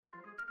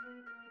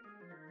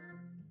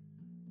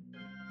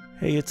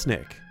Hey, it's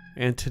Nick,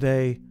 and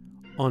today,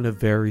 on a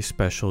very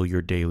special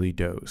Your Daily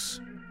Dose.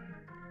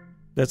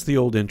 That's the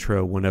old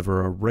intro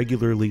whenever a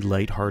regularly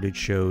lighthearted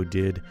show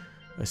did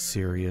a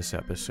serious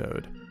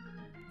episode.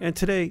 And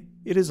today,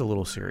 it is a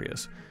little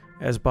serious,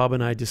 as Bob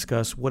and I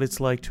discuss what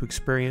it's like to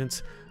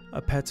experience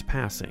a pet's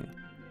passing,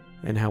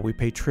 and how we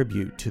pay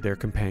tribute to their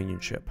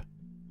companionship.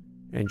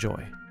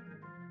 Enjoy.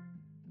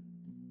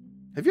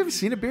 Have you ever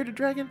seen a bearded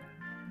dragon?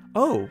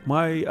 Oh,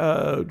 my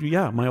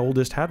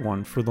oldest had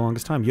one for the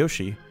longest time,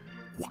 Yoshi.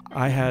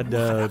 I had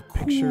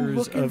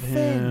pictures of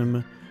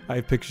him. I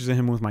have pictures of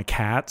him with my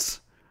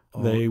cats.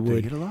 Oh, They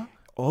would get along?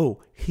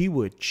 Oh, he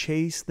would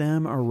chase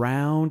them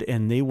around,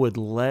 and they would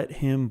let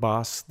him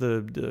boss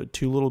the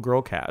two little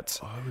girl cats.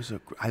 Oh,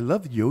 I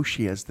love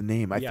Yoshi as the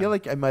name. I Yeah. feel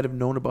like I might have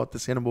known about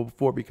this animal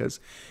before because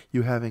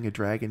you having a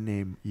dragon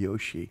named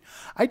Yoshi.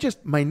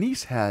 My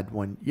niece had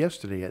one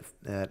yesterday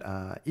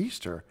at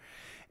Easter,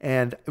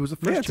 and it was the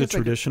first Yeah, it's a chance I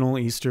could- traditional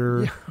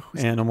Easter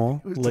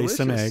animal. It was Lay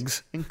some delicious.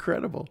 eggs.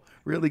 Incredible.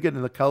 Really good.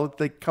 And the color,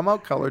 they come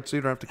out colored so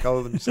you don't have to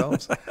color them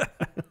yourselves.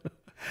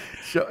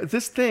 So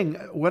this thing,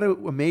 what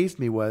amazed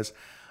me was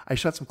I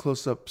shot some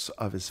close-ups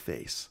of his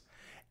face,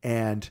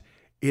 and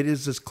it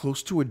is as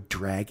close to a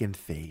dragon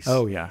face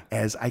Oh, yeah.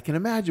 as I can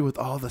imagine, with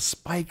all the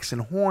spikes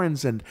and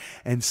horns and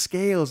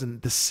scales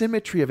and the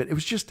symmetry of it. It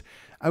was just,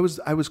 I was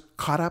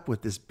caught up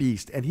with this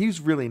beast, and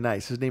he's really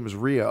nice. His name is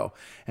Rio,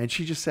 and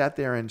she just sat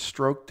there and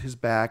stroked his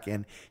back,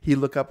 and he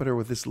looked up at her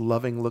with this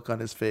loving look on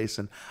his face,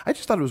 and I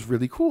just thought it was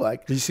really cool.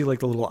 Did you see like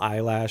the little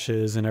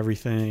eyelashes and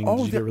everything? Oh,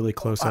 Did you get really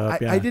close up?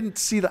 I didn't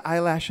see the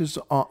eyelashes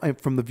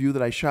from the view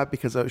that I shot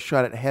because I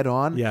shot it head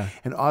on. Yeah.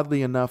 And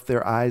oddly enough,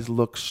 their eyes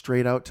look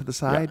straight out to the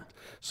side. Yeah.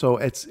 So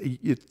it's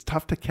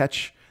tough to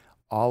catch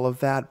all of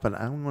that, but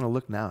I'm going to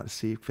look now to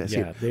see if I see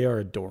Yeah, it. they are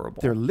adorable.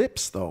 Their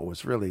lips, though,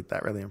 that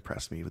really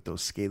impressed me with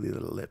those scaly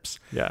little lips.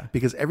 Yeah.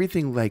 Because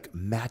everything like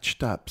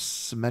matched up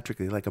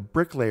symmetrically, like a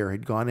bricklayer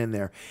had gone in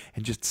there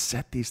and just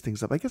set these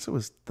things up. I guess it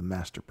was the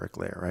master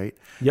bricklayer, right?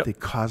 Yep. The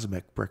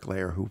cosmic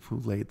bricklayer who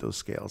laid those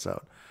scales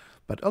out.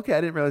 But okay,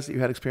 I didn't realize that you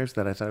had experience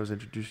with that. I thought I was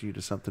introducing you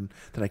to something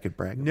that I could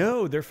brag about.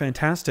 No, they're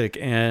fantastic.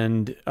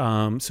 And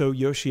so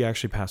Yoshi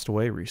actually passed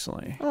away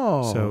recently.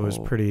 Oh. So it was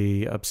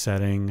pretty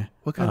upsetting.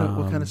 What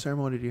kind of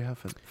ceremony do you have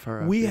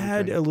for We baby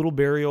had dragon? a little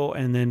burial,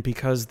 and then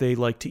because they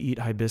like to eat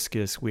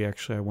hibiscus,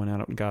 I went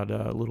out and got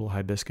a little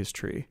hibiscus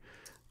tree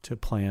to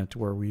plant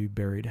where we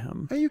buried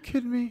him. Are you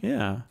kidding me?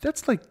 Yeah.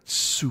 That's like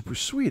super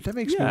sweet. That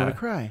makes me Yeah. want to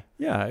cry.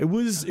 Yeah, it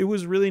was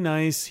really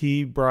nice.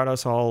 He brought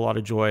us all a lot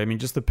of joy. I mean,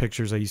 just the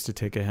pictures I used to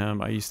take of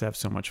him, I used to have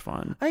so much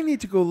fun. I need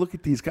to go look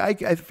at these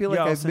guys. I feel like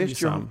Yeah, I'll I've send missed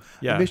you your some.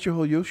 Yeah. I missed your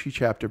whole Yoshi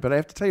chapter, but I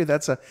have to tell you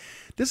there's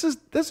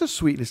a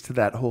sweetness to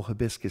that whole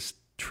hibiscus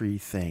tree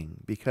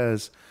thing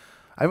because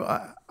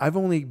I've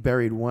only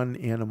buried one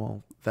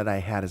animal that I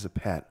had as a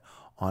pet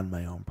on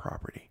my own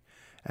property.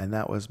 And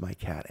that was my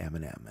cat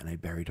Eminem, and I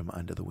buried him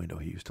under the window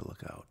he used to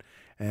look out.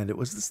 And it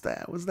was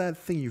that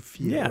thing you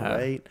feel, Yeah.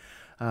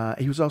 right?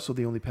 He was also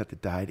the only pet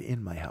that died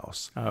in my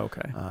house. Oh,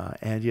 okay.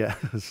 And yeah,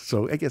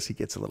 so I guess he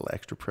gets a little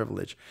extra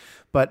privilege.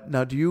 But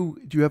now, do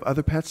you have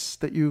other pets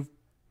that you've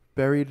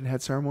buried and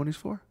had ceremonies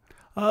for?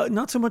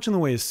 Not so much in the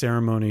way of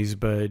ceremonies,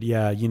 but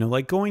yeah,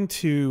 like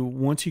once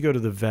you go to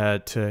the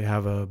vet to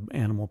have a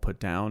animal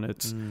put down,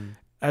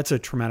 that's a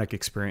traumatic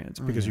experience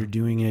because you're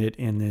doing it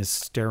in this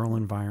sterile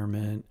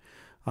environment.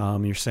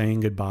 You're saying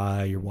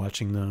goodbye. You're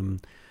watching them,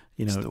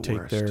 take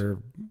worst. their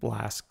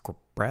last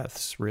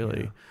breaths,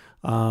 really.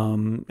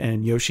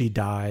 And Yoshi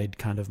died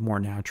kind of more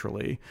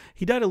naturally.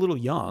 He died a little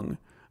young.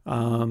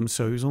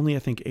 So he was only, I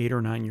think, 8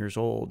 or 9 years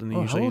old. And they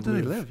Oh, usually how old do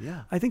they live?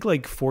 Yeah. I think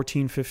like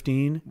 14,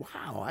 15.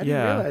 Wow, I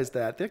didn't realize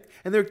that.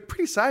 They're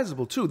pretty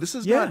sizable too. This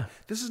is Yeah.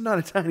 not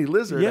a tiny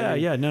lizard. Yeah, I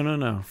mean, yeah.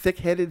 No.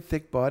 thick-headed,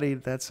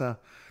 thick-bodied.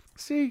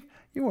 See,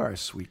 you are a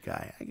sweet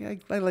guy.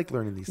 I like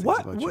learning these things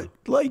about you.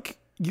 Like,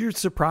 you're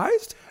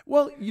surprised?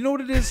 Well, you know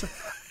what it is?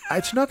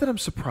 It's not that I'm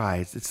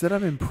surprised. It's that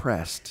I'm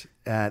impressed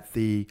at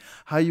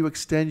how you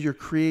extend your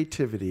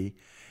creativity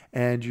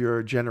and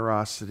your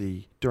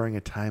generosity during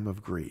a time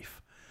of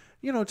grief.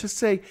 To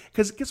say,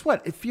 because guess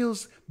what? It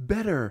feels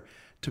better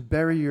to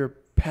bury your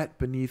pet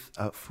beneath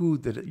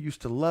food that it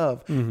used to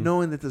love,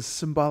 knowing that there's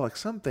symbolic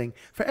something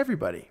for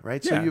everybody,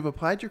 right? So Yeah. you've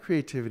applied your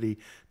creativity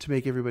to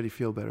make everybody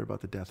feel better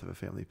about the death of a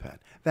family pet.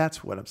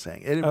 That's what I'm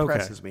saying. It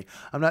impresses me.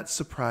 I'm not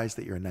surprised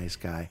that you're a nice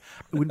guy.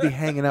 I wouldn't be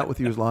hanging out with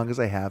you as long as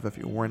I have if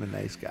you weren't a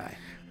nice guy.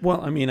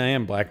 Well, I mean, I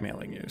am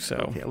blackmailing you, so.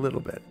 Okay, a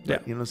little bit. Yeah.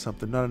 But you know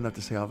something? Not enough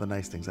to say all the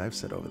nice things I've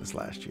said over this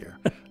last year.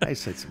 I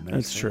said some nice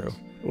That's things. true.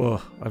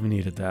 Well, I've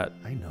needed that.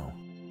 I know.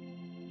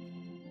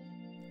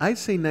 I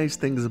say nice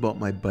things about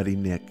my buddy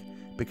Nick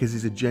because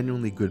he's a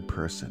genuinely good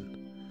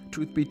person.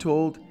 Truth be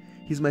told,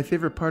 he's my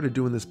favorite part of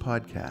doing this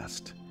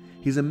podcast.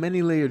 He's a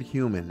many-layered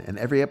human, and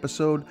every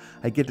episode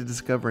I get to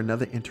discover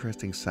another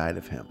interesting side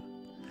of him.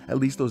 At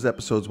least those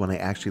episodes when I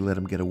actually let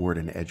him get a word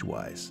in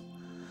edgewise.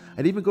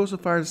 I'd even go so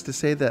far as to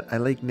say that I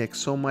like Nick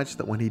so much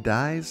that when he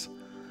dies,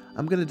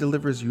 I'm going to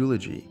deliver his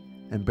eulogy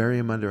and bury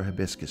him under a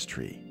hibiscus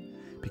tree.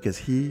 because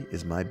he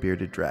is my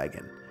bearded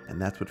dragon,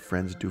 and that's what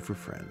friends do for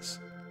friends.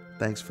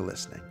 Thanks for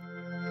listening.